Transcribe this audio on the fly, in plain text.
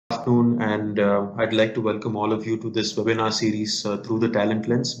Afternoon, and I'd like to welcome all of you to this webinar series through the Talent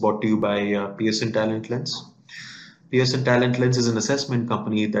Lens, brought to you by Pearson Talent Lens. Pearson Talent Lens is an assessment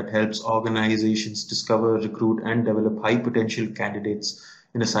company that helps organizations discover, recruit, and develop high potential candidates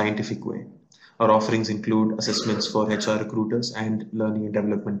in a scientific way. Our offerings include assessments for HR recruiters and learning and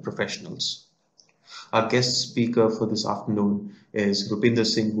development professionals. Our guest speaker for this afternoon is Rupinder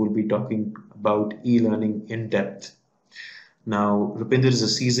Singh, who will be talking about e-learning in depth. Now, Rupinder is a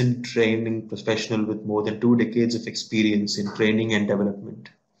seasoned training professional with more than 2 decades of experience in training and development.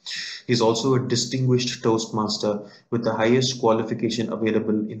 He's also a distinguished Toastmaster with the highest qualification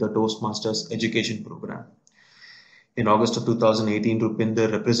available in the Toastmasters education program. In August of 2018,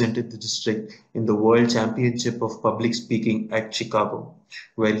 Rupinder represented the district in the World Championship of Public Speaking at Chicago,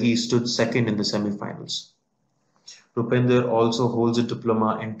 where he stood second in the semifinals. Rupinder also holds a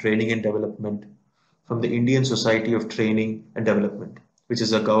diploma in training and development from the Indian Society of Training and Development, which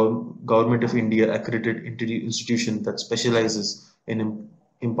is a Government of India accredited institution that specializes in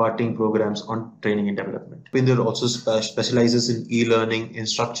imparting programs on training and development. Rupinder also specializes in e-learning,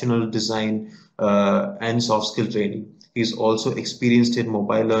 instructional design, and soft skill training. He's also experienced in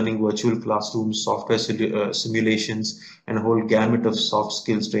mobile learning, virtual classrooms, software simulations, and a whole gamut of soft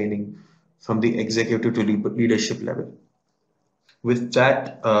skills training from the executive to leadership level. With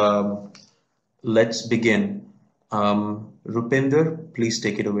that, let's begin. Rupinder, please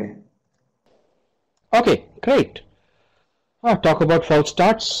take it away. Okay, great. Talk about false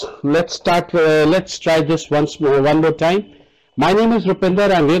starts. Let's try this one more time. My name is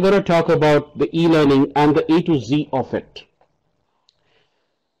Rupinder and we're going to talk about the e-learning and the A to Z of it.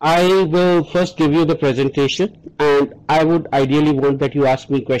 I will first give you the presentation, and I would ideally want that you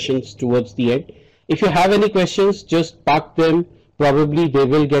ask me questions towards the end. If you have any questions, just park them. Probably they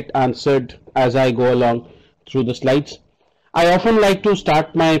will get answered as I go along through the slides. I often like to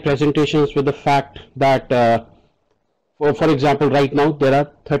start my presentations with the fact that for example, right now there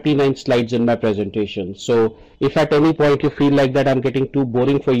are 39 slides in my presentation. So if at any point you feel like that I'm getting too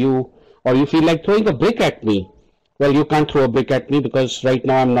boring for you, or you feel like throwing a brick at me, well, you can't throw a brick at me because right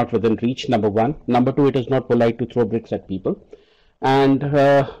now I'm not within reach, number one. Number two, it is not polite to throw bricks at people. And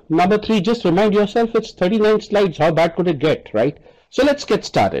number three, just remind yourself it's 39 slides. How bad could it get, right? So let's get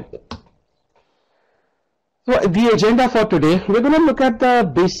started. So the agenda for today, we're going to look at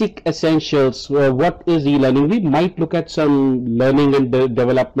the basic essentials. What is e-learning? We might look at some learning and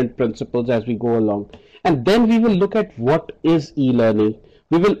development principles as we go along. And then we will look at what is e-learning.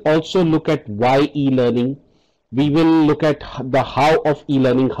 We will also look at why e-learning. We will look at the how of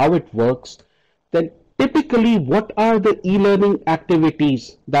e-learning, how it works. Then typically, what are the e-learning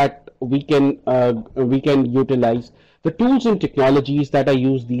activities that we can utilize, the tools and technologies that are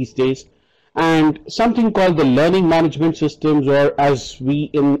used these days, and something called the learning management systems, or as we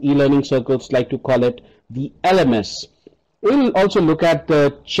in e-learning circles like to call it, the LMS. We'll also look at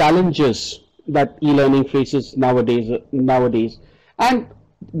the challenges that e-learning faces nowadays, and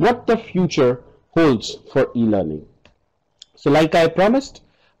what the future holds for e-learning. So like I promised,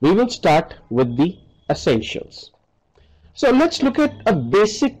 we will start with the essentials. So let's look at a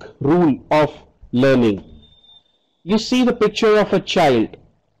basic rule of learning. You see the picture of a child,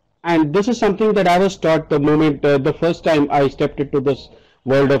 and this is something that I was taught the moment, the first time I stepped into this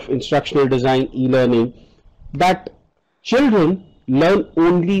world of instructional design, e-learning, that children learn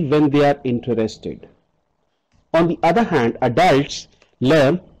only when they are interested. On the other hand, adults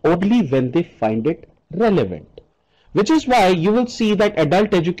learn only when they find it relevant, which is why you will see that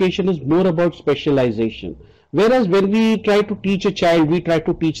adult education is more about specialization. Whereas when we try to teach a child, we try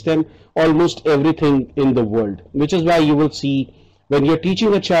to teach them almost everything in the world, which is why you will see when you're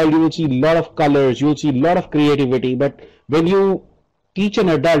teaching a child, you will see a lot of colors, you will see a lot of creativity. But when you teach an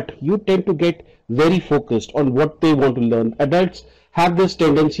adult, you tend to get very focused on what they want to learn. Adults have this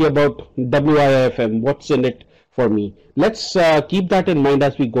tendency about WIFM, what's in it for me. Let's keep that in mind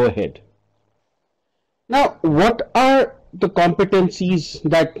as we go ahead. Now, what are the competencies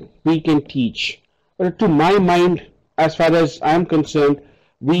that we can teach? To my mind, as far as I'm concerned,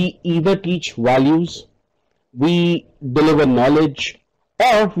 we either teach values, we deliver knowledge,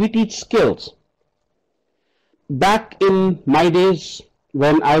 or we teach skills. Back in my days,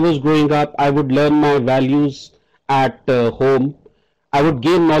 when I was growing up, I would learn my values at home. I would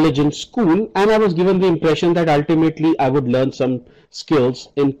gain knowledge in school, and I was given the impression that ultimately I would learn some skills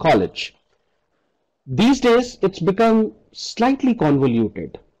in college. These days, it's become slightly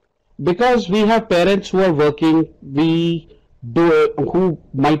convoluted because we have parents who are working, who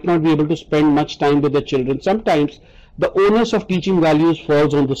might not be able to spend much time with the children. Sometimes the onus of teaching values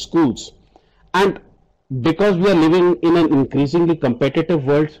falls on the schools, and because we are living in an increasingly competitive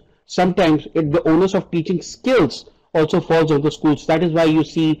world, sometimes the onus of teaching skills also falls on the schools. That is why you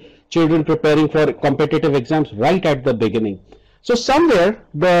see children preparing for competitive exams right at the beginning. So somewhere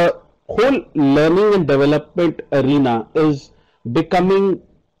the whole learning and development arena is becoming,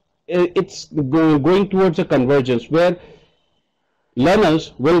 it's going towards a convergence where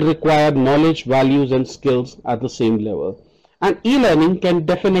learners will require knowledge, values, and skills at the same level. And e-learning can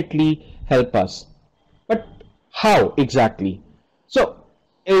definitely help us. But how exactly? So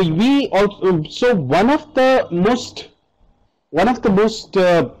we also so one of the most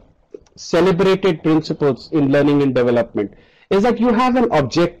celebrated principles in learning and development is that you have an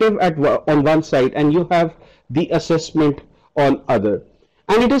objective on one side and you have the assessment on other.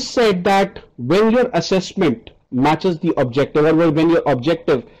 And it is said that when your assessment matches the objective, or when your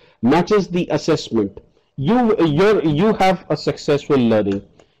objective matches the assessment, you have a successful learning.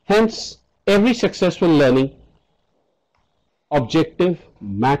 Hence, every successful learning objective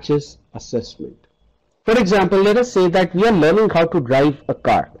matches assessment. For example, let us say that we are learning how to drive a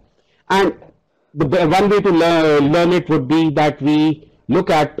car, and one way to learn it would be that we look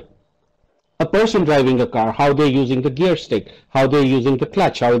at a person driving a car, how they're using the gear stick, how they're using the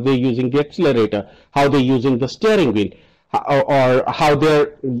clutch, how they're using the accelerator, how they're using the steering wheel, or how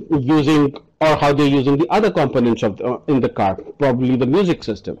they're using the other components of in the car, probably the music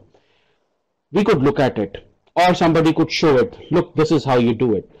system. We could look at it, or somebody could show it. Look, this is how you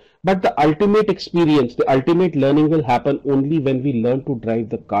do it. But the ultimate experience, the ultimate learning will happen only when we learn to drive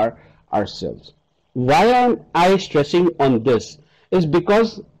the car ourselves. Why am I stressing on this? Is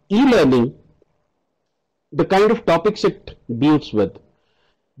because e-learning, the kind of topics it deals with,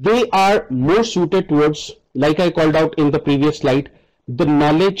 they are more suited towards, like I called out in the previous slide, the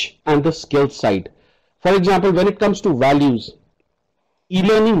knowledge and the skill side. For example, when it comes to values,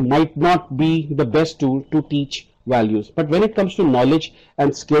 e-learning might not be the best tool to teach values, but when it comes to knowledge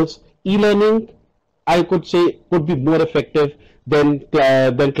and skills, e-learning, I could say, could be more effective than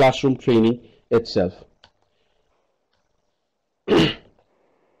classroom training itself.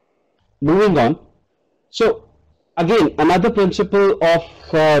 Moving on. So again, another principle of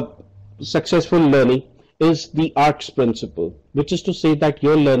successful learning is the ARCS principle, which is to say that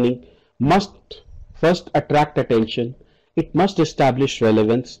your learning must first attract attention, it must establish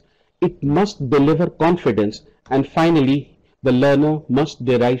relevance, it must deliver confidence, and finally, the learner must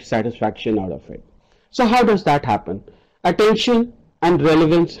derive satisfaction out of it. So how does that happen? Attention and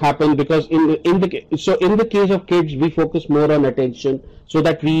relevance happen because in the case of kids, we focus more on attention so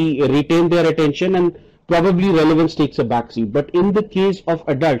that we retain their attention, and probably relevance takes a backseat. But in the case of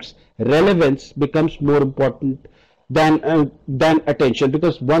adults, relevance becomes more important than attention,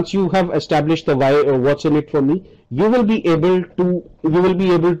 because once you have established the why or what's in it for me, you will be able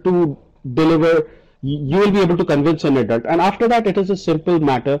to deliver, you will be able to convince an adult, and after that it is a simple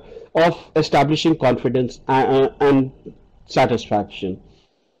matter of establishing confidence and satisfaction.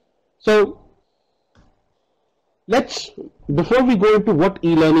 So before we go into what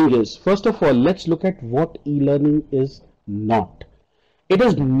e-learning is, first of all, let's look at what e-learning is not. It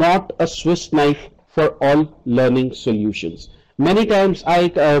is not a Swiss knife for all learning solutions. Many times I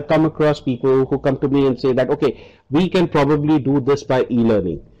come across people who come to me and say that, okay, we can probably do this by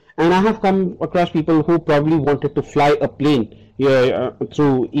e-learning. And I have come across people who probably wanted to fly a plane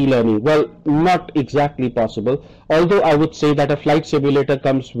through e-learning. Well, not exactly possible, although I would say that a flight simulator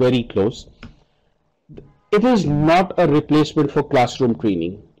comes very close. It is not a replacement for classroom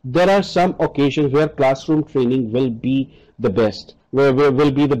training. There are some occasions where classroom training will be the best,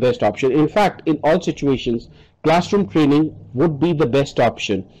 will be the best option. In fact, in all situations, classroom training would be the best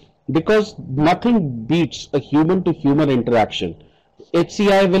option, because nothing beats a human-to-human interaction.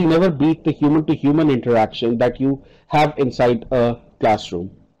 HCI will never beat the human-to-human interaction that you have inside a classroom.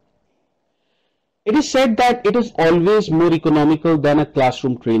 It is said that it is always more economical than a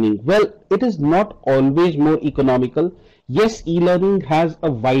classroom training. Well, it is not always more economical. Yes, e-learning has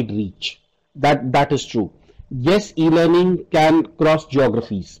a wide reach. That is true. Yes, e-learning can cross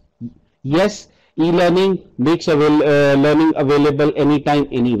geographies. Yes, e-learning makes learning available anytime,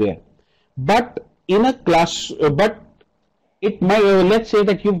 anywhere. But in a class, but it might, let's say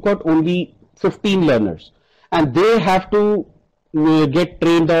that you've got only 15 learners, and they have to get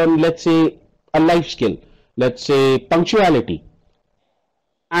trained on, let's say, a life skill, let's say punctuality,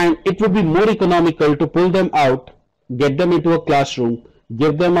 and it would be more economical to pull them out, get them into a classroom,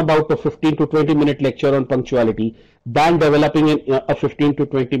 give them about a 15 to 20 minute lecture on punctuality than developing a 15 to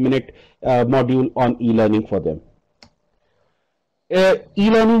 20 minute module on e-learning for them.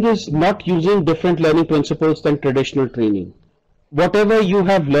 E-learning is not using different learning principles than traditional training. whatever you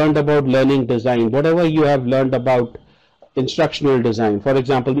have learned about learning design, whatever you have learned about instructional design, for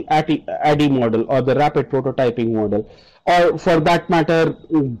example, the ADDIE model or the rapid prototyping model, or for that matter,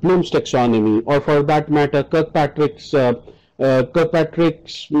 Bloom's taxonomy, or for that matter, Kirkpatrick's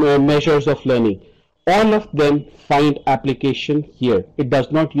measures of learning, all of them find application here. It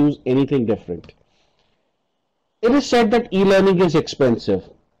does not use anything different. It is said that e-learning is expensive.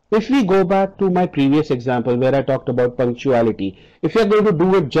 If we go back to my previous example where I talked about punctuality, if we are going to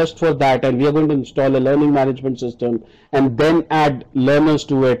do it just for that and we are going to install a learning management system and then add learners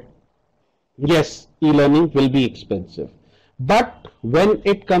to it, yes, e-learning will be expensive. But when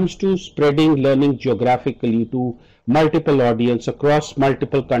it comes to spreading learning geographically to multiple audience across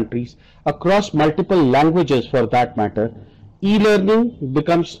multiple countries, across multiple languages for that matter, e-learning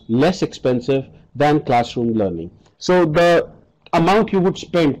becomes less expensive than classroom learning. So the amount you would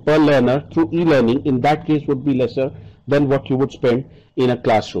spend per learner through e-learning in that case would be lesser than what you would spend in a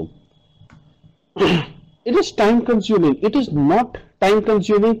classroom. It is time consuming. It is not time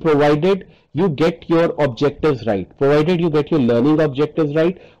consuming provided you get your objectives right, provided you get your learning objectives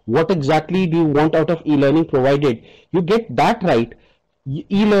right. What exactly do you want out of e-learning? Provided you get that right,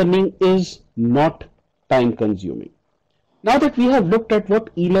 e-learning is not time consuming. Now that we have looked at what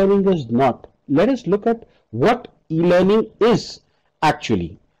e-learning is not, let us look at what e-learning is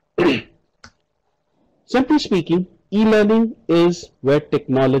actually. Simply speaking, e-learning is where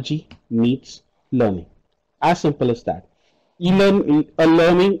technology meets learning. As simple as that.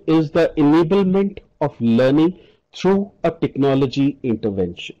 Learning is the enablement of learning through a technology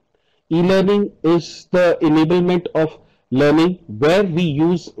intervention. E-learning is the enablement of learning where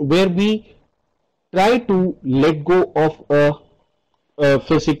we try to let go of a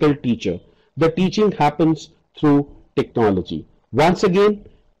physical teacher. The teaching happens through technology. Once again,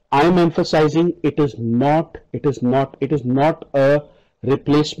 I am emphasizing it is not a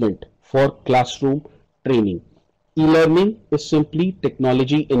replacement for classroom training. E-learning is simply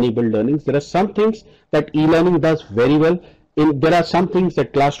technology enabled learning. There are some things that e-learning does very well. There are some things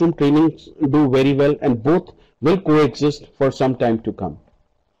that classroom trainings do very well, and both will coexist for some time to come.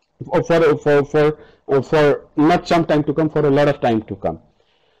 Or for not some time to come, for a lot of time to come.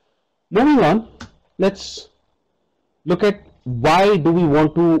 Moving on, let's look at why do we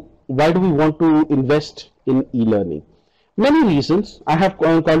want to invest in e-learning. Many reasons. I have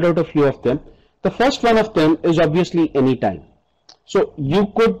called out a few of them. The first one of them is obviously anytime. So you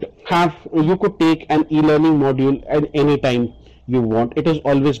could take an e-learning module at any time you want. It is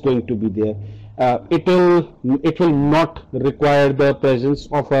always going to be there. It will not require the presence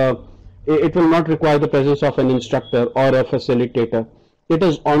of an instructor or a facilitator. It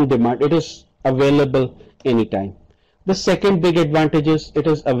is on demand. It is available anytime. The second big advantage is it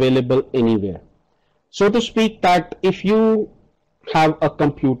is available anywhere. So to speak, that if you have a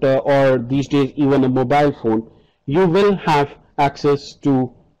computer or these days even a mobile phone, you can have access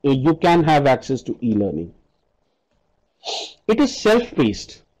to e-learning. It is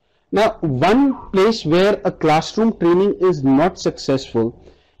self-paced. Now, one place where a classroom training is not successful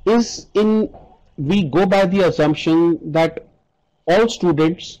is we go by the assumption that all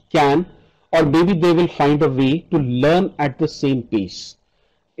students can, or maybe they will find a way to learn at the same pace.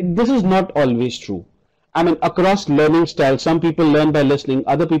 This is not always true. I mean, across learning styles, some people learn by listening,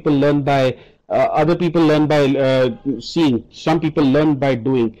 other people learn by seeing, some people learn by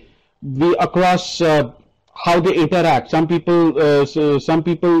doing. Across how they interact, some people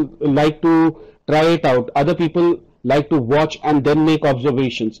like to try it out, other people like to watch and then make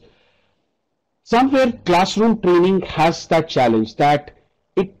observations. Somewhere classroom training has that challenge that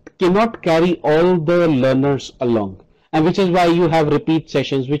it cannot carry all the learners along, and which is why you have repeat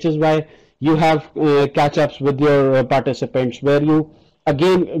sessions, which is why you have catch-ups with your participants where you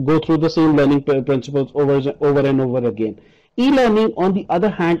again go through the same learning principles over and over again. E-learning, on the other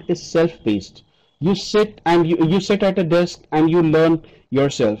hand, is self-paced. You sit at a desk and you learn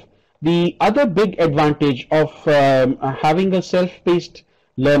yourself. The other big advantage of having a self-paced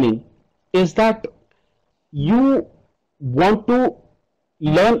learning is that you want to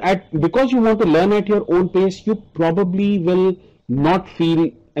because you want to learn at your own pace, you probably will not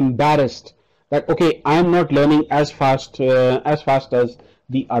feel embarrassed that okay, I am not learning as fast as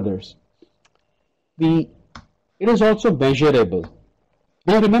the others. It is also measurable.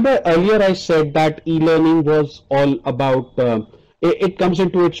 Now remember earlier I said that e-learning was all about it comes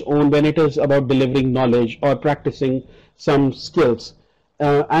into its own when it is about delivering knowledge or practicing some skills,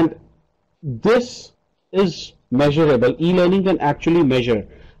 and this is measurable. E-learning can actually measure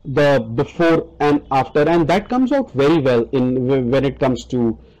the before and after, and that comes out very well when it comes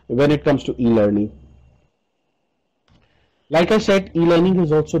to e-learning. Like I said, e-learning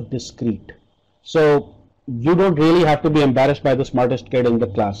is also discrete. So you don't really have to be embarrassed by the smartest kid in the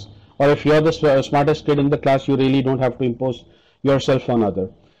class. Or if you're the smartest kid in the class, you really don't have to impose yourself on other.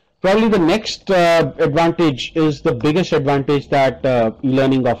 Probably the next advantage is the biggest advantage that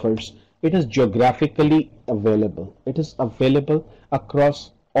e-learning offers. It is geographically available. It is available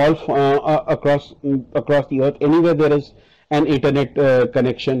across across the earth. Anywhere there is an internet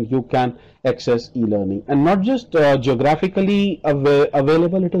connection, you can access e-learning. And not just geographically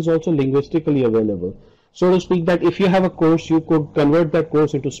available, it is also linguistically available. So to speak, that if you have a course, you could convert that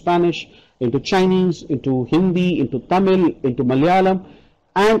course into Spanish, into Chinese, into Hindi, into Tamil, into Malayalam,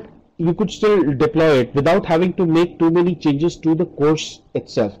 and you could still deploy it without having to make too many changes to the course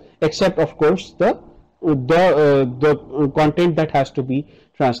itself, except of course the content that has to be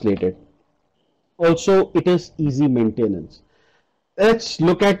translated. Also, it is easy maintenance. Let's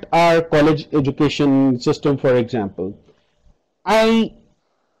look at our college education system, for example. I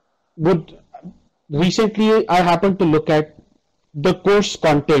would recently I happened to look at the course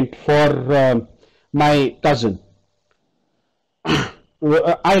content for my cousin.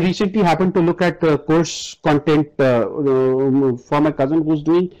 I recently happened to look at the course content for my cousin who's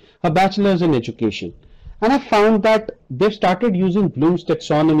doing a bachelor's in education. And I found that they started using Bloom's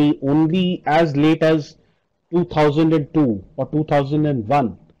taxonomy only as late as 2002 or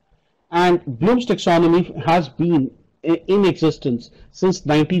 2001. And Bloom's taxonomy has been in existence since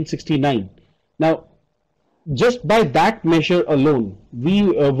 1969. Now, just by that measure alone, we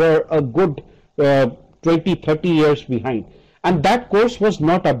were a good 20, 30 years behind. And that course was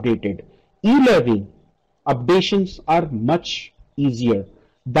not updated. E-learning updations are much easier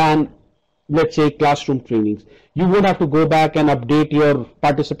than, let's say, classroom trainings. You would have to go back and update your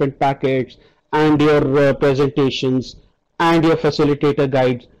participant packets and your presentations and your facilitator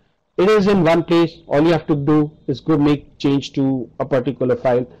guides. It is in one place. All you have to do is go make change to a particular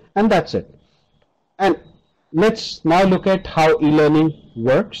file, and that's it. And let's now look at how e-learning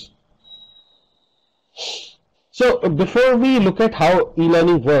works. So before we look at how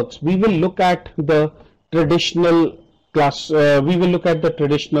e-learning works, we will look at the traditional class. We will look at the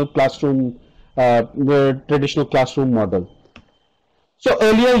traditional classroom model. So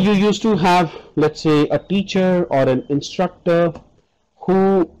earlier you used to have, let's say, a teacher or an instructor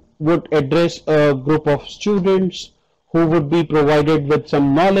who would address a group of students, who would be provided with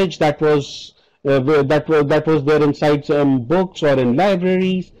some knowledge that was there inside some books or in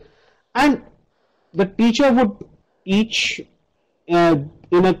libraries, and the teacher would teach in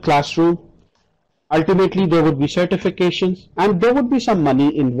a classroom. Ultimately, there would be certifications and there would be some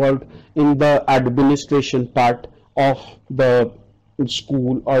money involved in the administration part of the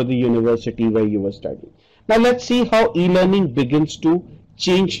school or the university where you were studying. Now, let's see how e-learning begins to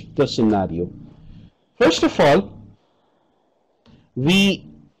change the scenario. First of all, we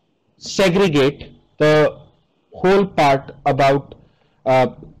segregate the whole part about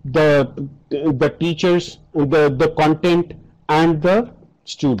the teachers, the content, and the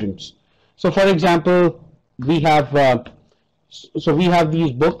students. So, for example, we have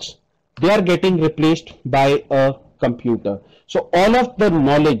these books. They are getting replaced by a computer. So all of the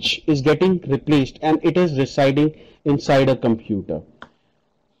knowledge is getting replaced, and it is residing inside a computer.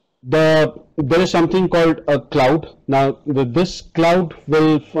 There is something called a cloud. Now this cloud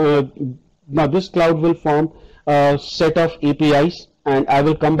will form a set of APIs, and I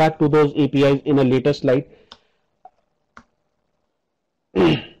will come back to those APIs in a later slide.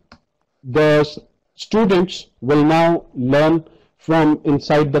 The students will now learn from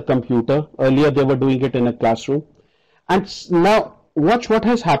inside the computer. Earlier they were doing it in a classroom, and now watch what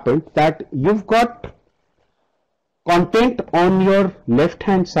has happened, that you've got content on your left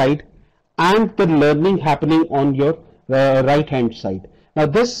hand side and the learning happening on your right hand side. Now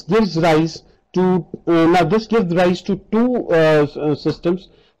this gives rise to two systems.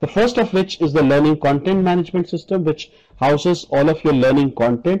 The first of which is the learning content management system, which houses all of your learning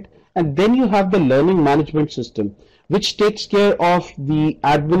content, and then you have the learning management system, which takes care of the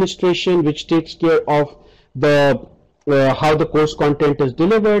administration, which takes care of the how the course content is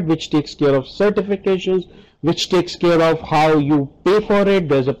delivered, which takes care of certifications, which takes care of how you pay for it.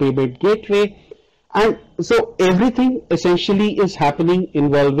 There's a payment gateway, and so everything essentially is happening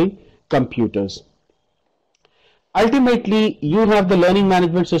involving computers. Ultimately, you have the learning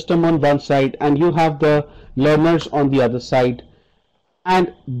management system on one side and you have the learners on the other side,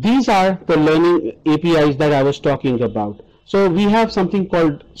 and these are the learning APIs that I was talking about. So we have something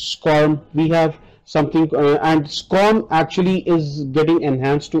called SCORM, we have something and SCORM actually is getting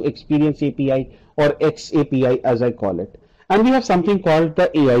enhanced to Experience API, or XAPI as I call it. And we have something called the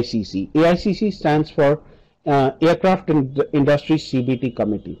AICC. AICC stands for Aircraft Industry CBT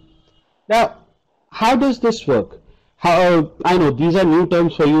Committee. Now, how does this work? How I know these are new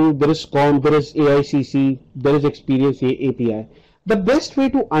terms for you. There is SCOM, there is AICC, there is Experience API. The best way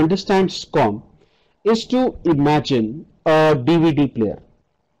to understand SCOM is to imagine a DVD player.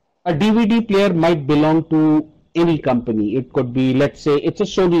 A DVD player might belong to any company. It could be, let's say, it's a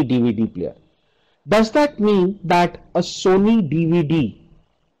Sony DVD player. Does that mean that a Sony DVD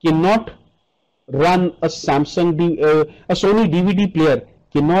cannot run a a Sony DVD player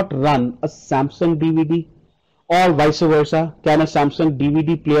cannot run a Samsung DVD, or vice versa? Can a Samsung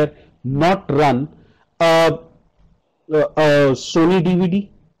DVD player not run a, a Sony DVD?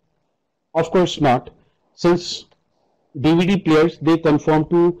 Of course not, since DVD players they conform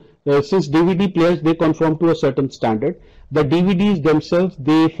to since DVD players they conform to a certain standard. The DVDs themselves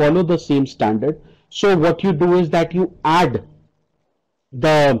they follow the same standard. So what you do is that you add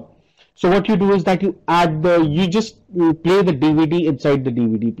the what you do is that you just play the DVD inside the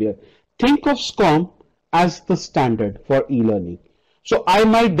DVD player. Think of SCOM as the standard for e-learning. So I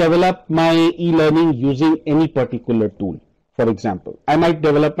might develop my e-learning using any particular tool. For example, I might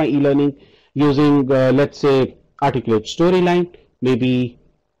develop my e-learning using let's say Articulate Storyline, maybe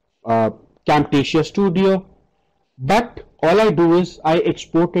Camtasia Studio, but all I do is I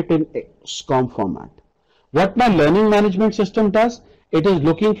export it in SCOM format. What my learning management system does, it is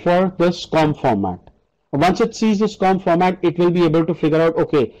looking for the SCOM format. Once it sees the SCOM format, it will be able to figure out,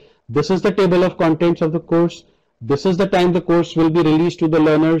 okay, this is the table of contents of the course, this is the time the course will be released to the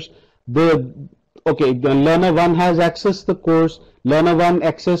learners, the learner 1 has accessed the course, learner 1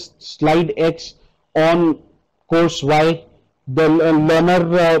 accessed slide X on course Y, the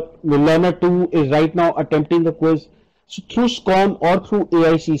learner 2 is right now attempting the quiz. So through SCOM or through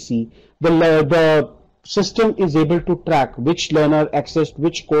AICC, the system is able to track which learner accessed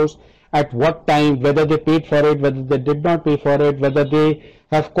which course at what time, whether they paid for it, whether they did not pay for it, whether they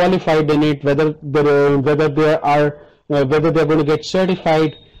have qualified in it, whether they are whether they are going to get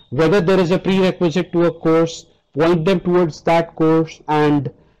certified, whether there is a prerequisite to a course, point them towards that course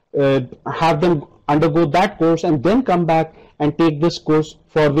and have them undergo that course and then come back and take this course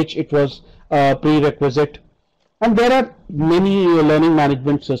for which it was prerequisite. And there are many learning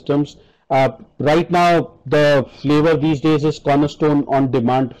management systems. Right now, the flavor these days is Cornerstone on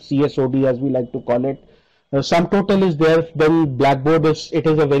Demand, CSOD as we like to call it. SumTotal is there. Then Blackboard is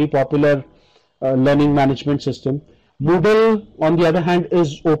a very popular learning management system. Moodle, on the other hand,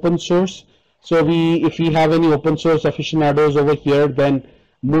 is open source. So if we have any open source aficionados over here, then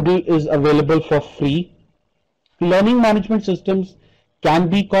Moodle is available for free. Learning management systems can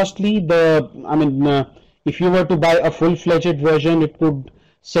be costly. If you were to buy a full-fledged version, it could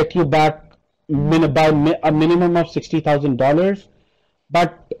set you back by a minimum of $60,000.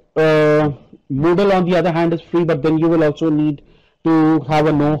 But Moodle, on the other hand, is free. But then you will also need to have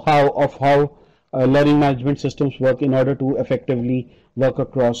a know-how of how learning management systems work in order to effectively work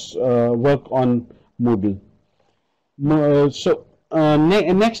on Moodle.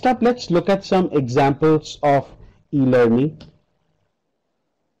 Next up, let's look at some examples of e-learning.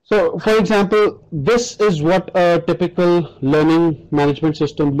 So, for example, this is what a typical learning management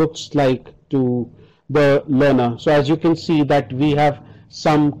system looks like to the learner. So, as you can see that we have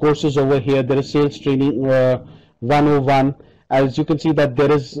some courses over here. There is Sales Training 101. As you can see that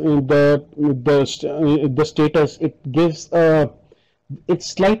there is the status. It gives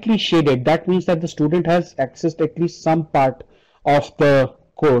it's slightly shaded. That means that the student has accessed at least some part of the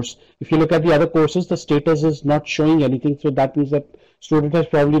course. If you look at the other courses, the status is not showing anything. So that means that student has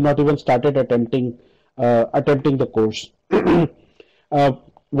probably not even started attempting the course.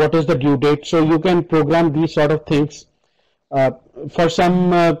 What is the due date? So you can program these sort of things. For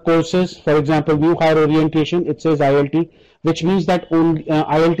some courses, for example, new hire orientation, it says ILT, which means that only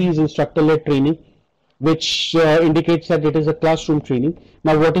ILT is instructor-led training, which indicates that it is a classroom training.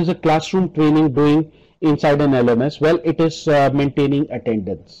 Now, what is a classroom training doing inside an LMS? Well, it is maintaining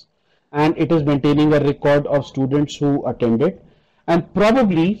attendance, and it is maintaining a record of students who attended, and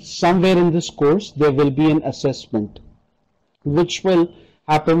probably somewhere in this course there will be an assessment which will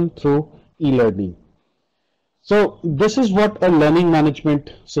happen through e-learning. So this is what a learning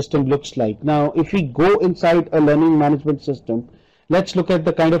management system looks like. Now, if we go inside a learning management system, let's look at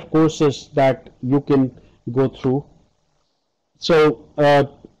the kind of courses that you can go through. So,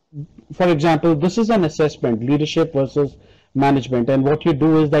 for example, this is an assessment, leadership versus management, and what you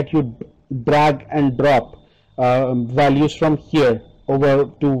do is that you drag and drop values from here over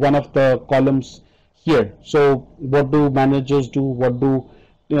to one of the columns here. So what do managers do, what do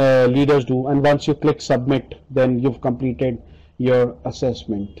leaders do, and once you click submit, then you've completed your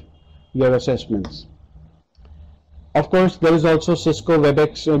assessments. Of course, there is also Cisco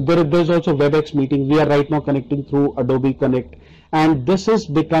WebEx. There's also WebEx meetings. We are right now connecting through Adobe Connect, and this is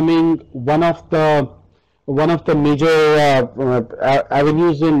becoming one of the major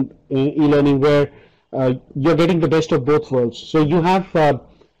avenues in e-learning where you're getting the best of both worlds. So you have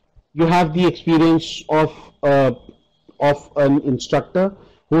the experience of an instructor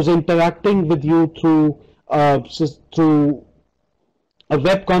who's interacting with you through a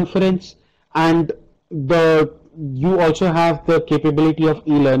web conference, and the you also have the capability of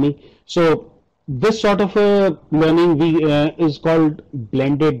e-learning. So this sort of a learning we is called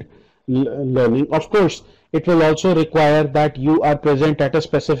blended learning. Of course, it will also require that you are present at a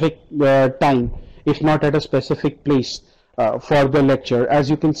specific time, if not at a specific place for the lecture. As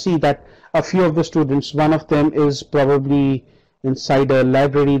you can see that a few of the students, one of them is probably inside a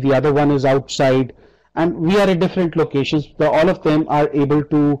library, the other one is outside, and we are at different locations. All of them are able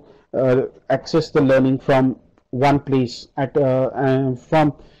to access the learning from one place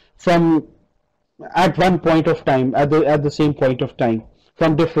from at one point of time, at the same point of time,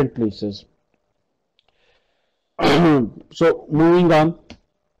 from different places. So moving on,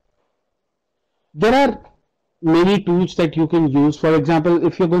 there are many tools that you can use. For example,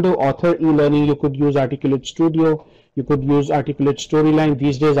 if you're going to author e-learning, you could use Articulate Studio, you could use Articulate Storyline.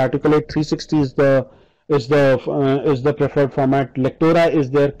 These days, Articulate 360 is the preferred format. Lectora is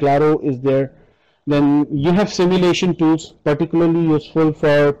there, Claro is there. Then you have simulation tools, particularly useful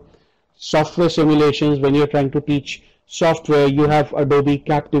for software simulations when you're trying to teach software. You have Adobe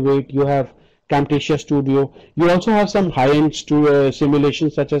Captivate, you have Camtasia Studio. You also have some high-end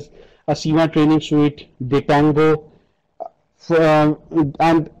simulations such as Acima Training Suite, Detango,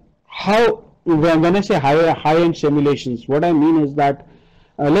 and how when I say high-end simulations, what I mean is that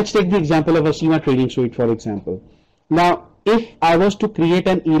let's take the example of Acima Training Suite, for example. Now, if I was to create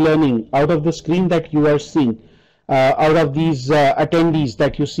an e-learning out of the screen that you are seeing, out of these attendees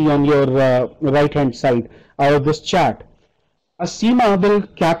that you see on your right-hand side, out of this chat, Acima will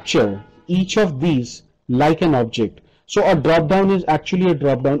capture each of these like an object. So a drop-down is actually a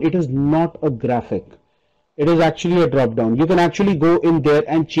drop-down. It is not a graphic. It is actually a drop-down. You can actually go in there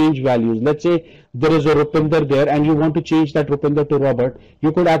and change values. Let's say there is a Rupinder there and you want to change that Rupinder to Robert.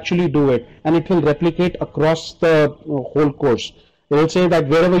 You could actually do it, and it will replicate across the whole course. It will say that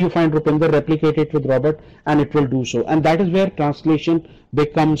wherever you find Rupinder, replicate it with Robert, and it will do so. And that is where translation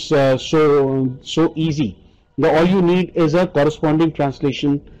becomes so easy. All you need is a corresponding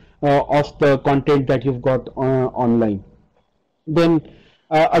translation of the content that you've got online. Then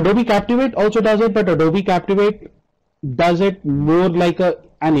Adobe Captivate also does it, but Adobe Captivate does it more like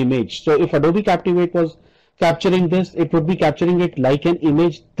an image. So if Adobe Captivate was capturing this, it would be capturing it like an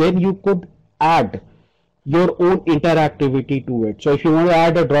image. Then you could add your own interactivity to it. So if you want to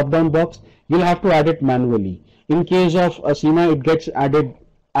add a drop-down box, you'll have to add it manually. In case of Acima, it gets added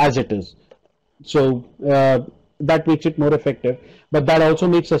as it is. So that makes it more effective, but that also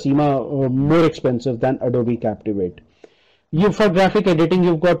makes Acima more expensive than Adobe Captivate. For graphic editing,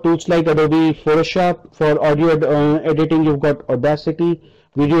 you've got tools like Adobe Photoshop. For audio editing, you've got Audacity.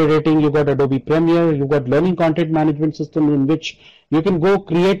 Video editing, you've got Adobe Premiere. You've got learning content management system in which you can go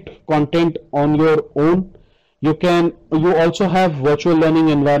create content on your own. You also have virtual learning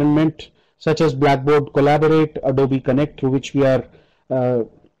environment such as Blackboard Collaborate, Adobe Connect, through which we are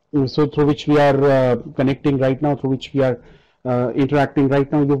connecting right now, through which we are interacting right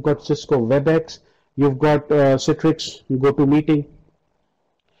now. You've got Cisco WebEx. You've got Citrix GoToMeeting.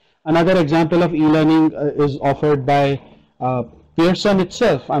 Another example of e-learning is offered by Pearson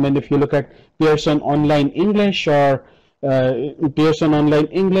itself. I mean, if you look at Pearson Online English or Pearson Online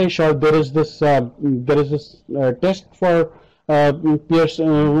English, or there is this test for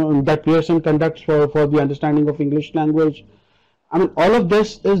Pearson that Pearson conducts for the understanding of English language. I mean, all of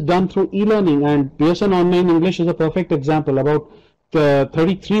this is done through e-learning, and Pearson Online English is a perfect example. About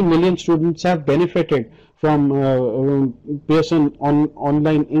 33 million students have benefited from Pearson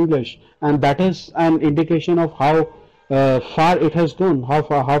Online English, and that is an indication of how far it has gone, how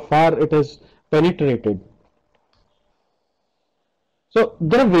far it has penetrated. So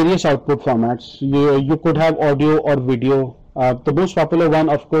there are various output formats. You could have audio or video. The most popular one,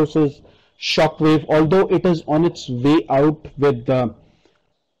 of course, is Shockwave, although it is on its way out with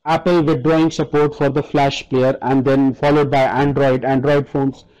Apple withdrawing support for the Flash player, and then followed by Android. Android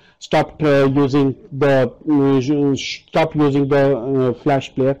phones stopped using the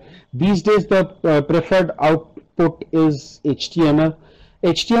Flash player. These days, the preferred output is HTML.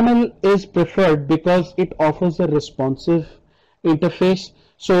 HTML is preferred because it offers a responsive interface.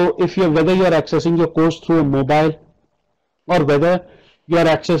 So if whether you're accessing your course through a mobile, or whether You are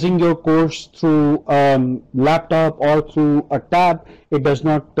accessing your course through laptop or through a tab. It does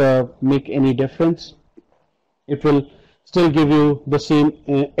not make any difference. It will still give you the same,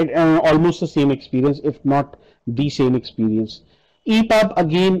 almost the same experience, if not the same experience. EPUB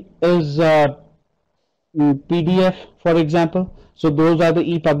again is PDF, for example. So those are the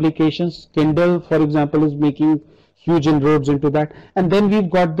e-publications. Kindle, for example, is making huge inroads into that. And then we've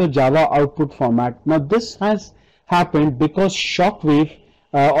got the Java output format. Now this has happened because Shockwave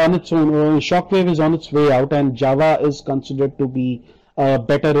on its own, Shockwave is on its way out, and Java is considered to be a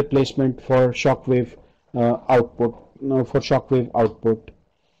better replacement for Shockwave output, for Shockwave output.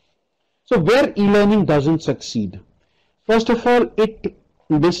 So where e-learning doesn't succeed, first of all,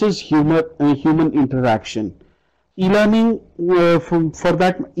 this is human interaction. E-learning, for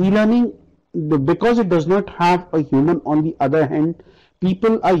that e-learning, because it does not have a human on the other hand,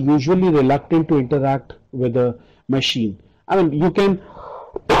 people are usually reluctant to interact with a machine. I mean, you can,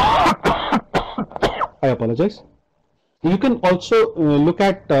 I apologize. You can also look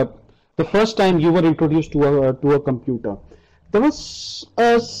at the first time you were introduced to a computer. There was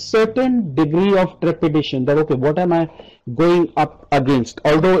a certain degree of trepidation that, okay, what am I going up against?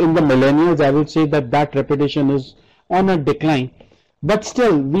 Although in the millennials, I would say that that trepidation is on a decline, but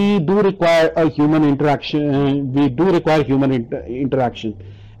still we do require a human interaction. Interaction.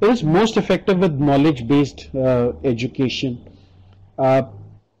 It is most effective with knowledge-based education. Uh,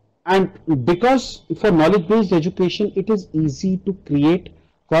 and because for knowledge-based education, it is easy to create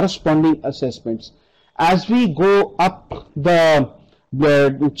corresponding assessments. As we go up the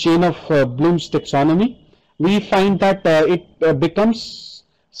chain of Bloom's taxonomy, we find that it becomes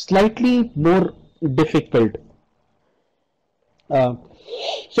slightly more difficult. Uh,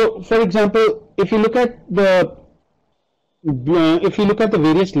 so, for example, if you look at the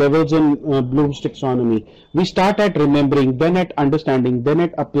various levels in Bloom's taxonomy, we start at remembering, then at understanding, then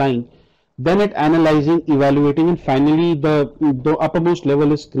at applying, then at analyzing, evaluating, and finally the uppermost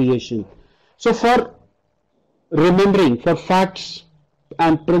level is creation. So for remembering, for facts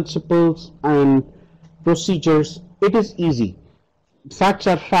and principles and procedures, it is easy. Facts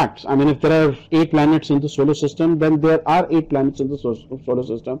are facts. I mean, if there are 8 planets in the solar system, then there are 8 planets in the solar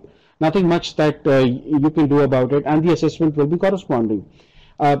system. Nothing much that you can do about it, and the assessment will be corresponding.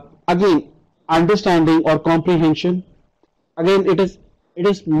 Again, understanding or comprehension, again, it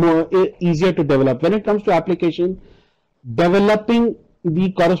is more easier to develop. When it comes to application, developing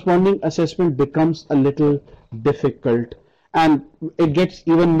the corresponding assessment becomes a little difficult, and it gets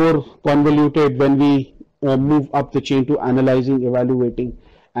even more convoluted when we move up the chain to analyzing, evaluating,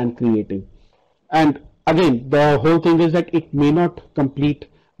 and creating. And again, the whole thing is that it may not complete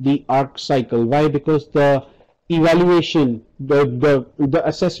the arc cycle. Why? Because the evaluation, the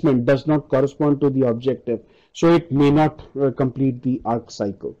assessment does not correspond to the objective, so it may not complete the arc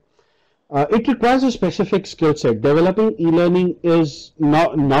cycle. It requires a specific skill set. Developing e-learning is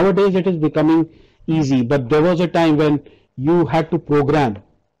nowadays it is becoming easy, but there was a time when you had to program.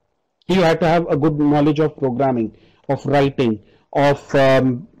 You had to have a good knowledge of programming, of writing, of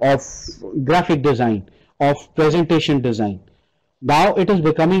graphic design, of presentation design. Now it is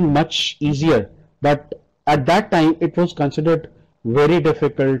becoming much easier, but at that time it was considered very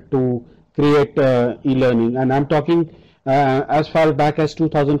difficult to create e-learning, and I'm talking as far back as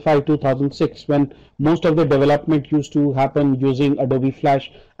 2005, 2006, when most of the development used to happen using Adobe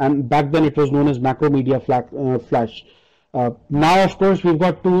Flash, and back then it was known as Macromedia Flash. Now, of course, we've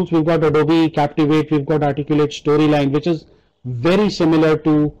got tools, we've got Adobe Captivate, we've got Articulate Storyline, which is very similar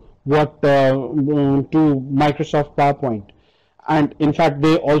to what to Microsoft PowerPoint. And in fact,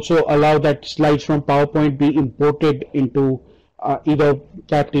 they also allow that slides from PowerPoint be imported into either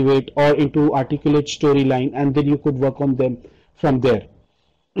Captivate or into Articulate Storyline, and then you could work on them from there.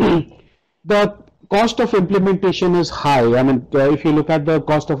 The cost of implementation is high. I mean, if you look at the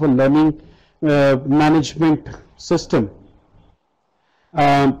cost of a learning management system,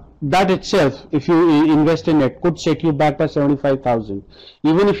 that itself, if you invest in it, could set you back by 75,000.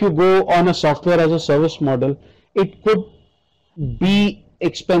 Even if you go on a software as a service model, it could be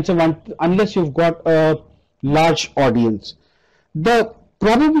expensive unless you've got a large audience.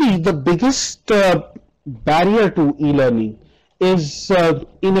 Probably the biggest barrier to e-learning is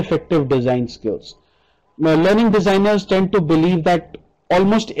ineffective design skills. Learning designers tend to believe that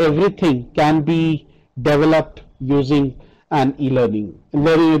almost everything can be developed using an e-learning.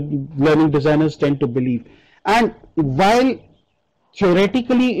 Learning designers tend to believe, and while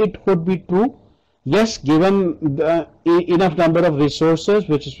theoretically it could be true, yes, given the enough number of resources,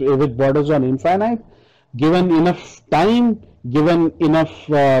 which borders on infinite, given enough time, given enough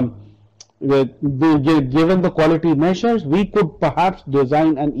given the quality measures, we could perhaps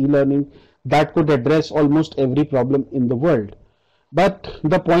design an e-learning that could address almost every problem in the world. But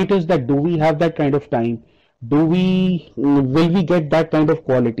the point is that do we have that kind of time? Will we get that kind of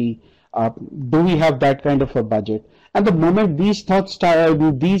quality? Do we have that kind of a budget? And the moment these thoughts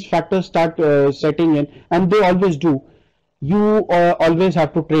start, these factors start setting in, and they always do, you always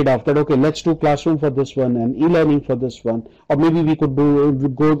have to trade off that, okay, let's do classroom for this one and e-learning for this one, or maybe we could go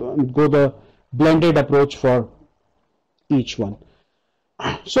the blended approach for each one.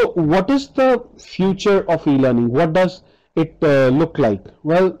 So what is the future of e-learning? What does it look like?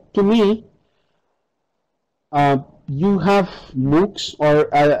 Well, to me, you have MOOCs,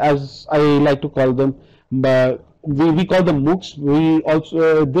 or as I like to call them, we call them MOOCs. We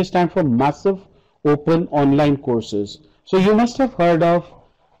also This stand for Massive Open Online Courses. So you must have heard of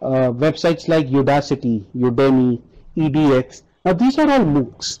websites like Udacity, Udemy, edX. Now these are all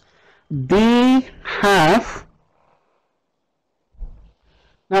MOOCs. They have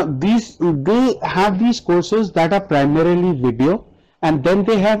they have these courses that are primarily video, and then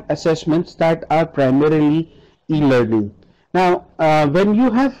they have assessments that are primarily e-learning. Now, when you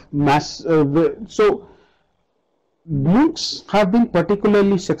have so MOOCs have been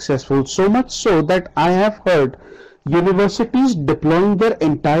particularly successful, so much so that I have heard universities deploying their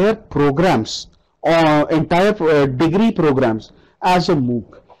entire programs or entire degree programs as a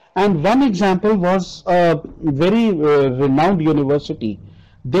MOOC. And one example was a very renowned university.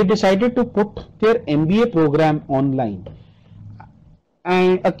 They decided to put their MBA program online.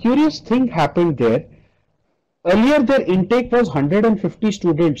 And a curious thing happened there. Earlier, their intake was 150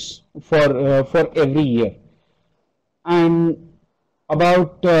 students for every year, and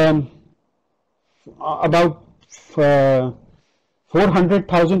about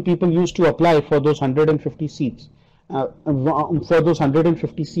 400,000 people used to apply for those 150 seats.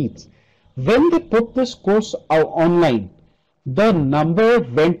 When they put this course online, the number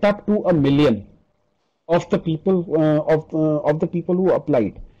went up to 1 million of the people of the people who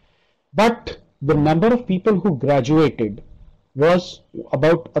applied, but the number of people who graduated was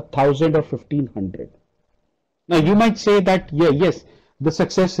about 1,000 or 1,500. Now you might say that yes, the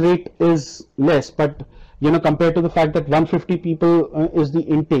success rate is less, but compared to the fact that 150 people is the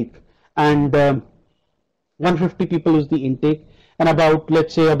intake, and 150 people is the intake, and about,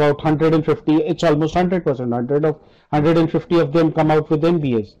 let's say, about 150, it's almost 100%. 150 of them come out with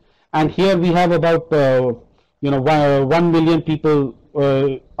MBAs, and here we have about 1 million people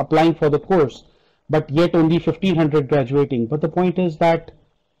applying for the course, but yet only 1,500 graduating. But the point is that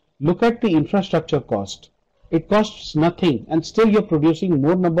look at the infrastructure cost. It costs nothing, and still you're producing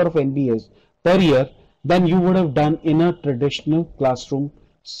more number of MBAs per year than you would have done in a traditional classroom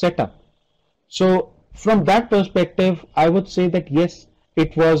setup. So from that perspective, I would say that yes,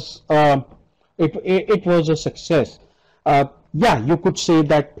 it was a success. Yeah, you could say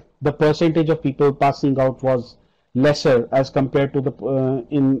that the percentage of people passing out was lesser as compared to the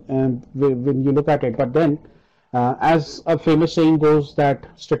when you look at it. But then, as a famous saying goes, that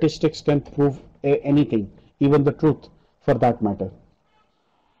statistics can prove anything, even the truth, for that matter.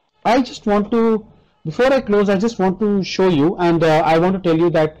 I just want to, before I close, I just want to show you, and I want to tell you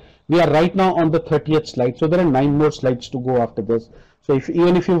that we are right now on the 30th slide, so there are 9 more slides to go after this. So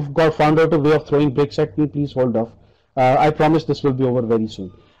even if you've found out a way of throwing bricks at me, please hold off. I promise this will be over very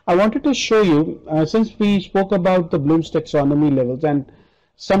soon. I wanted to show you, since we spoke about the Bloom's taxonomy levels, and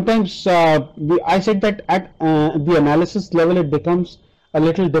sometimes I said that at the analysis level it becomes a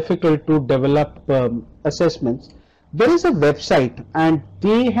little difficult to develop assessments. There is a website, and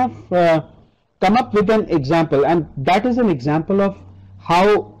they have come up with an example, and that is an example of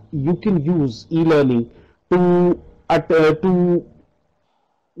how you can use e-learning to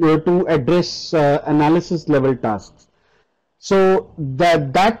address analysis level tasks. So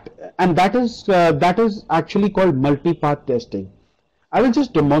that is actually called multi-path testing. I will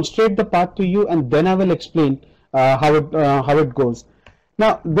just demonstrate the path to you, and then I will explain how it goes.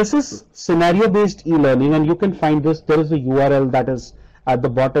 Now this is scenario-based e-learning, and you can find this. There is a URL that is at the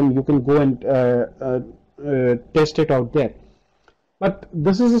bottom. You can go and test it out there. But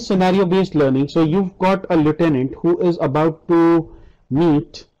this is a scenario-based learning. So you've got a lieutenant who is about to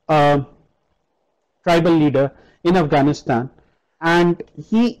meet a tribal leader in Afghanistan, and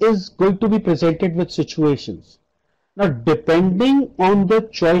he is going to be presented with situations. Now, depending on the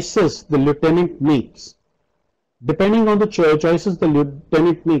choices the lieutenant makes,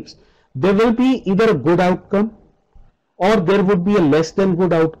 there will be either a good outcome, or there would be a less than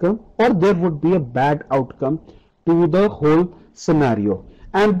good outcome, or there would be a bad outcome to the whole scenario.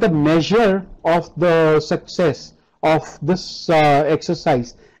 And the measure of the success of this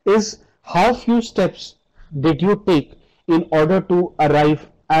exercise is How few steps did you take in order to arrive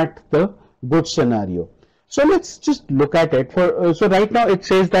at the good scenario? So let's just look at it. So right now it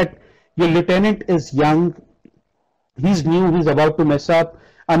says that your lieutenant is young, he's new, he's about to mess up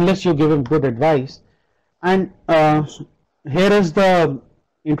unless you give him good advice. And here is the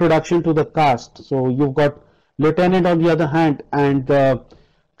introduction to the cast. So you've got lieutenant on the other hand and the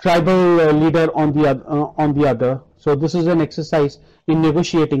tribal leader on the other. So this is an exercise in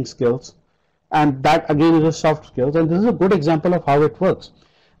negotiating skills, and that again is a soft skills. And this is a good example of how it works.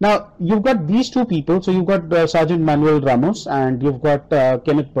 Now you've got these two people. So you've got Sergeant Manuel Ramos and you've got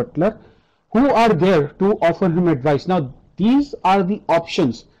Kenneth Butler, who are there to offer him advice. Now these are the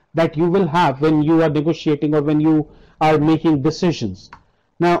options that you will have when you are negotiating or when you are making decisions.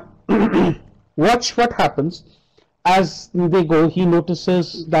 Now watch what happens as they go. He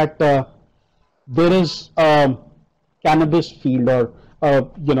notices that there is a cannabis field or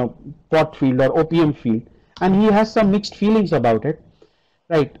pot field or opium field, and he has some mixed feelings about it.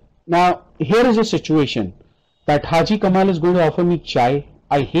 Right now, here is a situation that Haji Kamal is going to offer me chai.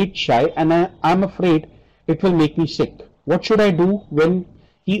 I hate chai, and I'm afraid it will make me sick. What should I do when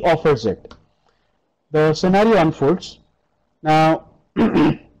he offers it? The scenario unfolds. Now,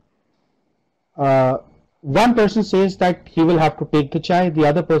 one person says that he will have to take the chai. The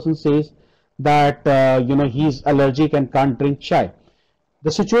other person says that he's allergic and can't drink chai.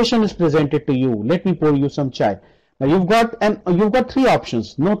 The situation is presented to you. Let me pour you some chai. Now you've got three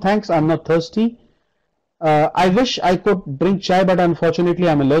options. No thanks, I'm not thirsty. I wish I could drink chai, but unfortunately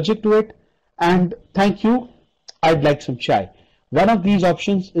I'm allergic to it. And thank you, I'd like some chai. One of these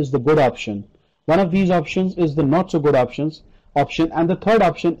options is the good option. One of these options is the not so good option, and the third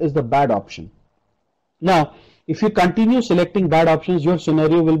option is the bad option. Now, if you continue selecting bad options, your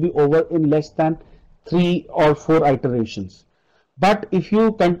scenario will be over in less than 3 or 4 iterations. But if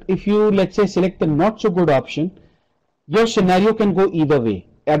you let's say select the not so good option, your scenario can go either way.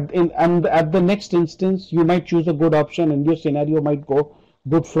 At the next instance, you might choose a good option, and your scenario might go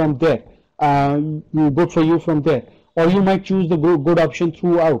good from there, good for you from there, or you might choose the good option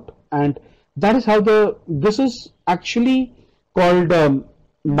throughout. And that is how this is actually called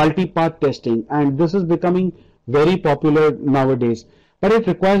multi-path testing, and this is becoming very popular nowadays. But it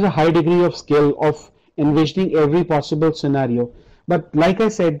requires a high degree of skill of envisioning every possible scenario. But like I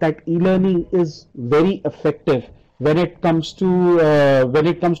said, that e-learning is very effective when it comes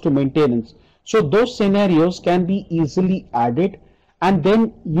to maintenance. So those scenarios can be easily added, and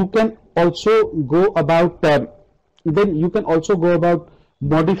then you can also go about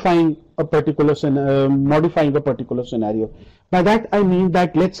modifying a particular scenario. By that I mean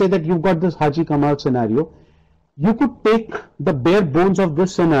that, let's say that you've got this Haji Kamal scenario. You could take the bare bones of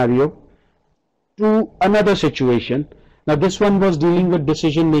this scenario to another situation. Now this one was dealing with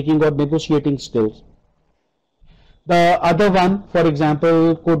decision making or negotiating skills. The other one, for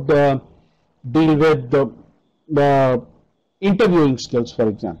example, could deal with the interviewing skills, for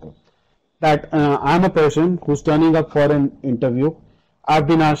example. That I'm a person who's turning up for an interview. I've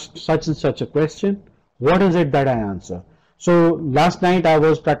been asked such and such a question. What is it that I answer? So last night I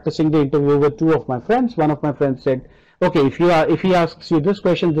was practicing the interview with two of my friends. One of my friends said, okay, if he asks you this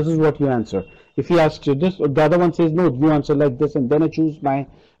question, this is what you answer. If he asks you this, the other one says, no, you answer like this, and then I choose my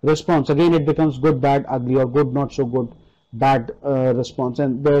response. Again, it becomes good, bad, ugly, or good, not so good, bad response,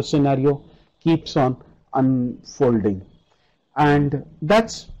 and the scenario keeps on unfolding. And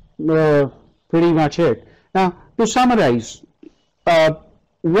that's pretty much it. Now, to summarize,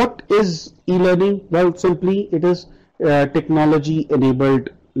 what is e-learning? Well, simply it is technology-enabled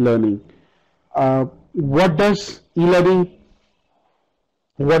learning. What does e-learning?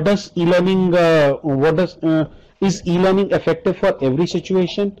 Is e-learning effective for every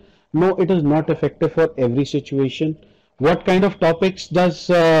situation? No, it is not effective for every situation. What kind of topics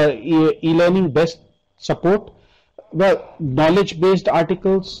does e-learning best support? Well, knowledge-based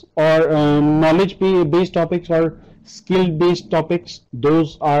articles or knowledge-based topics or skill-based topics,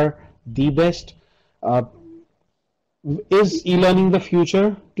 those are the best. Is e-learning the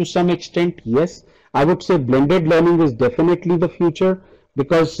future? To some extent, yes. I would say blended learning is definitely the future,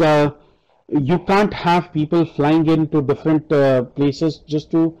 because you can't have people flying into different places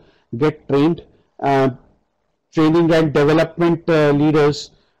just to get trained. Training and development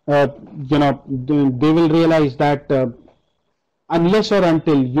leaders, they will realize that unless or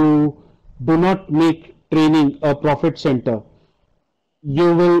until you do not make training a profit center,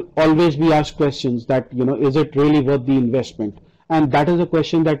 you will always be asked questions that, is it really worth the investment? And that is a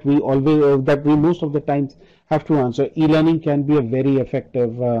question that we most of the times have to answer. E-learning can be a very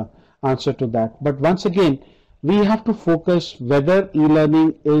effective answer to that. But once again, we have to focus whether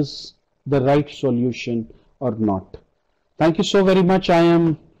e-learning is the right solution or not. Thank you so very much. I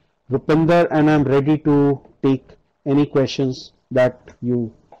am Rupinder and I'm ready to take any questions that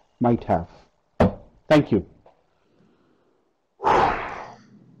you might have. Thank you.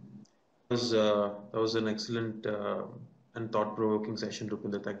 That was an excellent and thought-provoking session,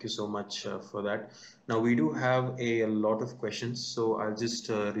 Rupinder. Thank you so much for that. Now we do have a lot of questions, so I'll just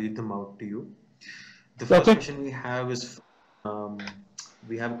read them out to you. The first Okay. question we have is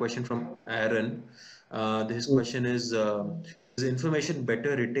we have a question from Aaron. His question is information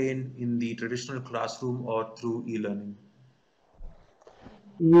better retained in the traditional classroom or through e-learning?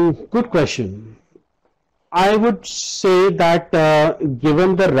 Good question. I would say that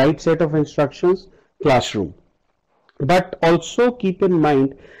given the right set of instructions, classroom. But also keep in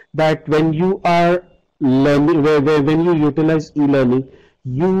mind that when you are learning, when you utilize e-learning,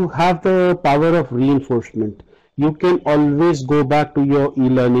 you have the power of reinforcement. You can always go back to your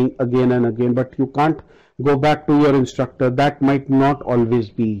e-learning again and again, but you can't go back to your instructor. That might not always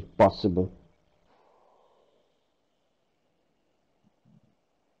be possible.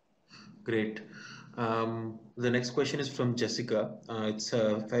 Great. The next question is from Jessica. It's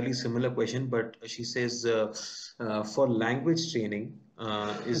a fairly similar question, but she says, for language training,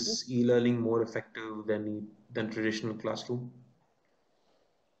 is e-learning more effective than traditional classroom?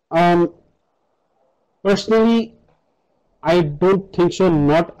 Um, Personally, I don't think so,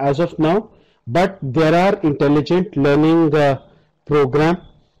 not as of now, but there are intelligent learning program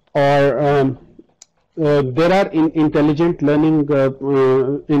or there are intelligent learning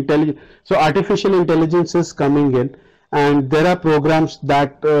so artificial intelligence is coming in, and there are programs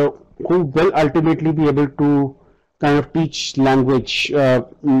that who will ultimately be able to kind of teach language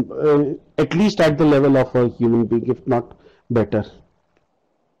at least at the level of a human being, if not better.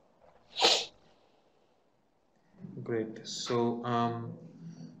 Great. So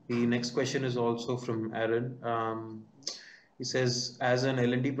the next question is also from Aaron. He says, as an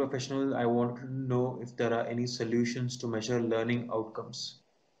L&D professional, I want to know if there are any solutions to measure learning outcomes.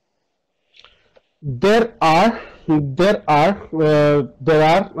 There are. I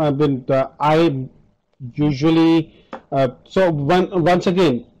mean, I usually once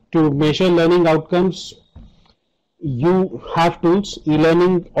again, to measure learning outcomes, you have tools.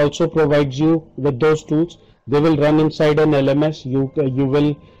 E-learning also provides you with those tools. They will run inside an LMS. You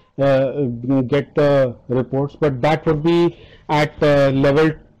will get the reports, but that would be at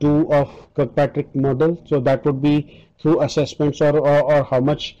level 2 of Kirkpatrick model. So that would be through assessments, or how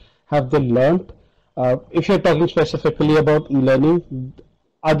much have they learned. If you're talking specifically about e-learning,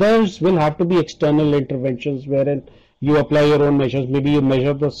 others will have to be external interventions wherein you apply your own measures. Maybe you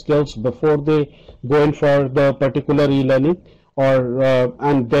measure the skills before they go in for the particular e-learning, or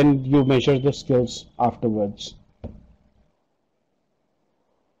and then you measure the skills afterwards.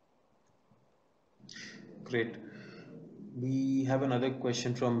 Great. We have another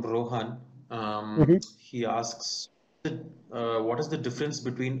question from Rohan. Mhm. He asks, what is the difference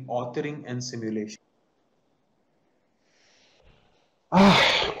between authoring and simulation?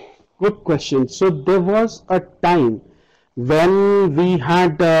 Ah, good question. So there was a time when we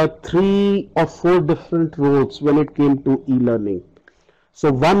had 3 or 4 different roles when it came to e-learning.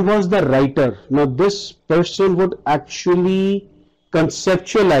 So one was the writer. Now this person would actually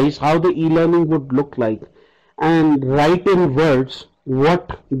conceptualize how the e-learning would look like and write in words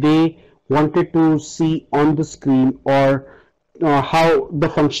what they wanted to see on the screen, or how the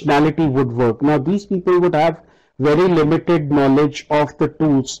functionality would work. Now these people would have very limited knowledge of the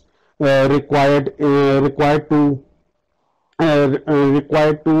tools required to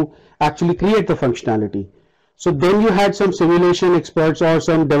actually create the functionality. So then you had some simulation experts or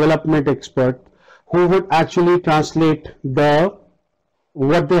some development expert who would actually translate the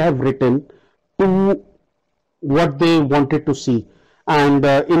what they have written to what they wanted to see. And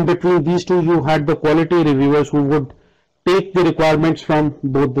in between these two, you had the quality reviewers who would take the requirements from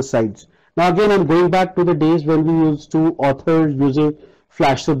both the sides. Now again, I'm going back to the days when we used to author using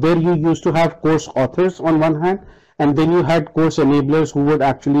Flash. So there you used to have course authors on one hand, and then you had course enablers who would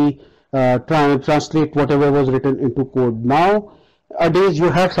actually translate whatever was written into code. Nowadays, you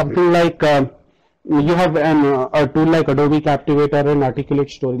have something like you have a tool like Adobe Captivator and Articulate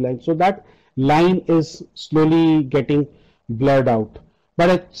Storyline. So that line is slowly getting blurred out. But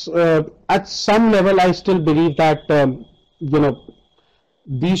at some level, I still believe that you know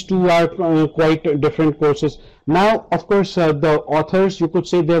these two are quite different courses. Now, of course, the authors, you could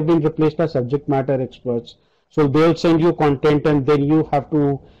say, they have been replaced by subject matter experts. So they'll send you content, and then you have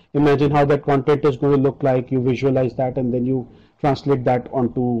to imagine how that content is going to look like. You visualize that, and then you translate that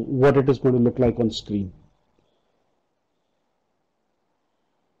onto what it is going to look like on screen.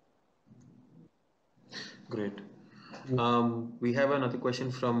 Great. We have another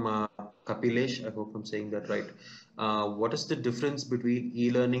question from Kapilesh. I hope I'm saying that right. What is the difference between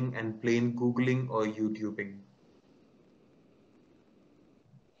e-learning and plain Googling or YouTubing?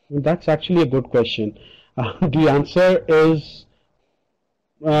 That's actually a good question. The answer is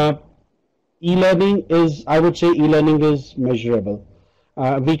uh, e-learning is, I would say, e-learning is measurable.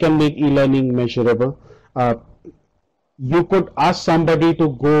 We can make e-learning measurable. Uh, you could ask somebody to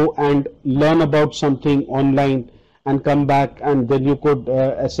go and learn about something online and come back, and then you could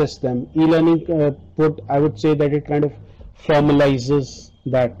assess them. E-learning I would say that it kind of formalizes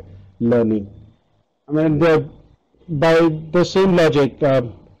that learning. I mean, by the same logic,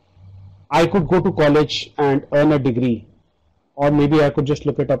 I could go to college and earn a degree, or maybe I could just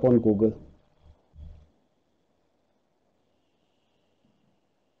look it up on Google.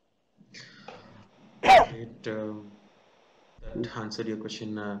 Great. That answered your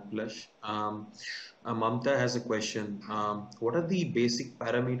question, Lush. Mamta has a question. What are the basic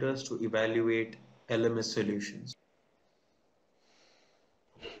parameters to evaluate LMS solutions?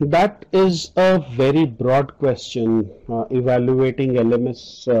 That is a very broad question, evaluating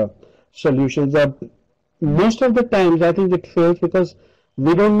LMS solutions. Most of the times, I think it fails because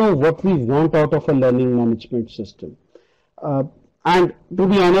we don't know what we want out of a learning management system. Uh, and to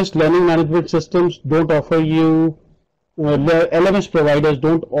be honest, learning management systems don't offer you, the LMS providers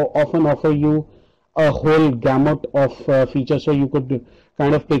don't often offer you a whole gamut of features, so you could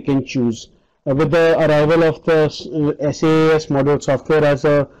kind of pick and choose. With the arrival of the SaaS model, software as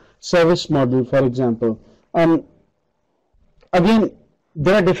a service model, for example, again,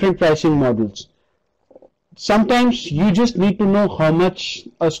 there are different pricing models. Sometimes you just need to know how much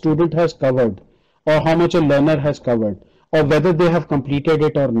a student has covered, or how much a learner has covered, or whether they have completed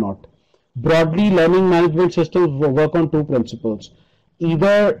it or not. Broadly, learning management systems work on two principles.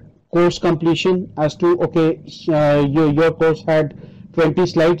 Either course completion, as to, okay, your course had 20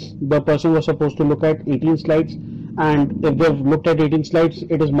 slides, the person was supposed to look at 18 slides, and if they've looked at 18 slides,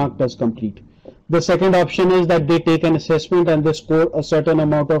 it is marked as complete. The second option is that they take an assessment and they score a certain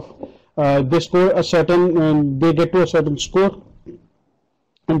amount of, they get to a certain score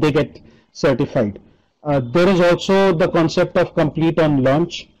and they get certified. There is also the concept of complete on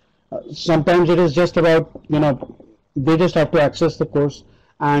launch. Sometimes it is just about, they just have to access the course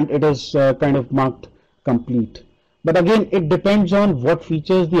and it is kind of marked complete. But again, it depends on what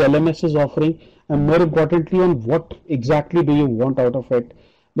features the LMS is offering, and more importantly on what exactly do you want out of it.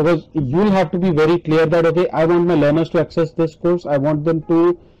 Because you'll have to be very clear that, okay, I want my learners to access this course, I want them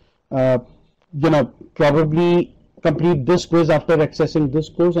to uh, probably complete this quiz after accessing this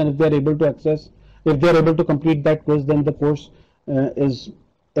course, and if they're able to complete that quiz, then the course is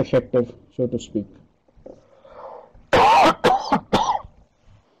effective, so to speak.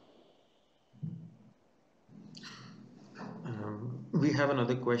 We have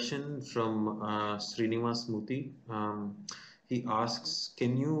another question from Srinivas Muti. He asks,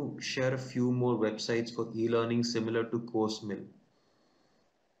 can you share a few more websites for e-learning similar to Course Mill?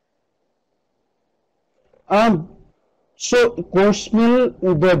 Um, so CourseMill,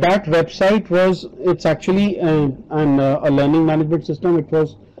 that website was, it's actually a learning management system. It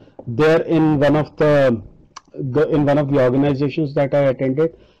was there in in one of the organizations that I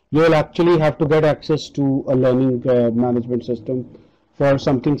attended. You will actually have to get access to a learning management system for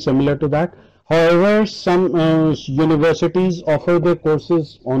something similar to that. However, some universities offer their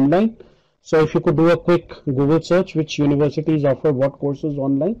courses online. So if you could do a quick Google search, which universities offer what courses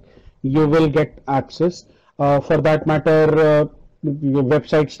online, you will get access. For that matter,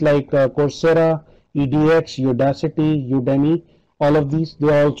 websites like Coursera, EDX, Udacity, Udemy, all of these,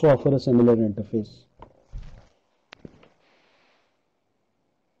 they also offer a similar interface.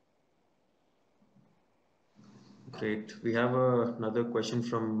 Great. We have another question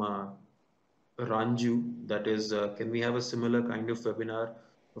from Ranju. That is, can we have a similar kind of webinar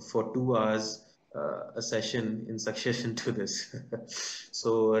for 2 hours, a session in succession to this?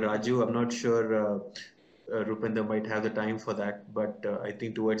 So, Raju, I'm not sure Rupender might have the time for that, but I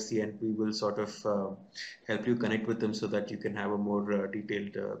think towards the end we will sort of help you connect with them so that you can have a more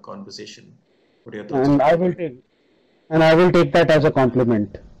detailed conversation. What are your thoughts And on I that? will take and I will take that as a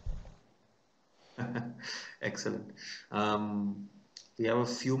compliment. Excellent. Um, we have a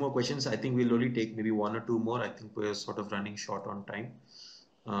few more questions. I think we'll only take maybe one or two more. I think we're sort of running short on time.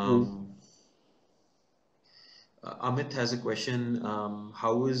 Mm. Um, Amit has a question.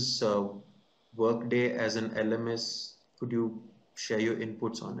 How is Workday as an LMS? Could you share your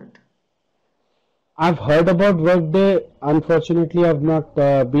inputs on it? I've heard about Workday. Unfortunately, I've not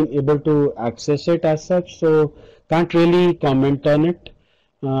been able to access it as such, so can't really comment on it.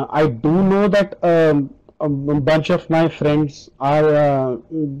 I do know that a bunch of my friends are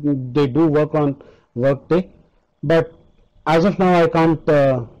they do work on Workday, but as of now I can't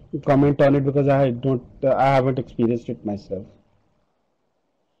comment on it because I haven't experienced it myself.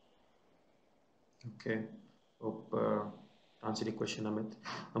 Okay. Hope answered your question, Amit.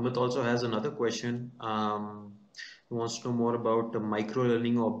 Amit also has another question. He wants to know more about micro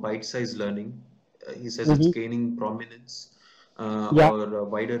learning or bite-sized learning. He says it's Hmm. gaining prominence Yeah, or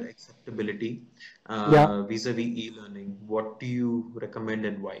wider acceptability yeah. vis-a-vis e-learning. What do you recommend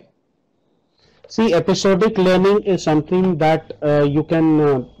and why? See, episodic learning is something that you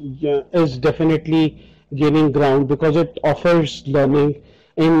can yeah, is definitely gaining ground because it offers learning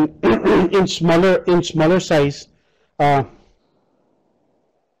in in smaller size.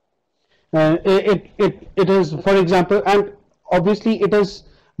 Uh, it is, for example, and obviously it is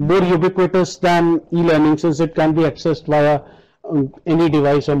more ubiquitous than e-learning since it can be accessed via any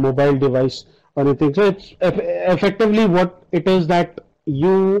device or mobile device or anything. So it's effectively what it is that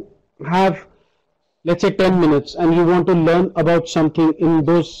you have, let's say 10 minutes, and you want to learn about something in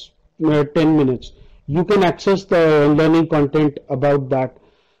those 10 minutes, you can access the learning content about that.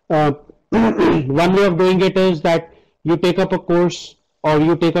 uh, One way of doing it is that you take up a course or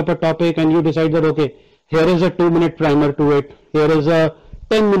you take up a topic and you decide that okay, here is a 2-minute primer to it, here is a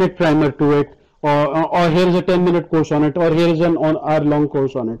 10-minute primer to it, or here is a 10-minute course on it, or here is an hour long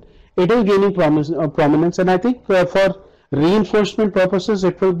course on it. It is gaining prominence, and I think for reinforcement purposes,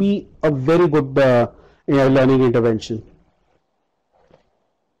 it will be a very good learning intervention.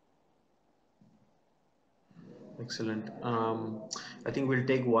 Excellent. I think we'll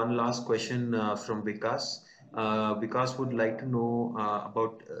take one last question from Vikas. Vikas would like to know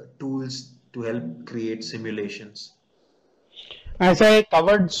about tools to help create simulations. As I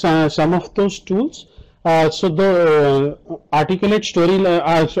covered some of those tools, so the articulate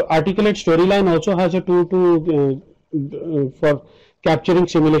storyline also has a tool to for capturing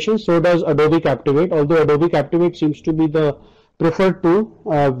simulations. So does Adobe Captivate. Although Adobe Captivate seems to be the preferred tool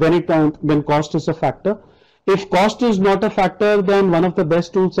when cost is a factor. If cost is not a factor, then one of the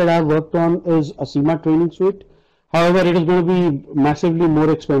best tools that I've worked on is Asima Training Suite. However, it is going to be massively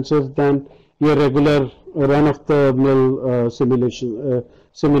more expensive than your regular run-of-the-mill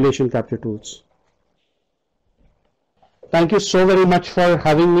simulation capture tools. Thank you so very much for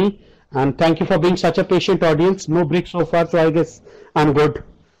having me, and thank you for being such a patient audience. No break so far, so I guess I'm good.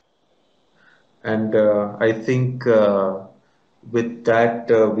 And I think with that,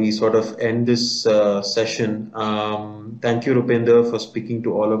 we sort of end this session. Thank you, Rupinder, for speaking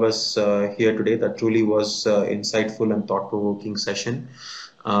to all of us here today. That truly was insightful and thought-provoking session.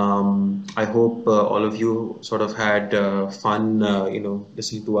 I hope all of you sort of had fun,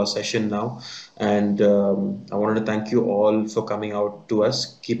 listening to our session now. And I wanted to thank you all for coming out to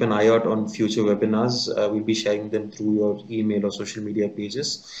us. Keep an eye out on future webinars. We'll be sharing them through your email or social media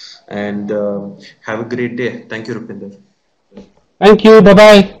pages. And have a great day. Thank you, Rupinder. Thank you. Bye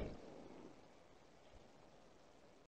bye.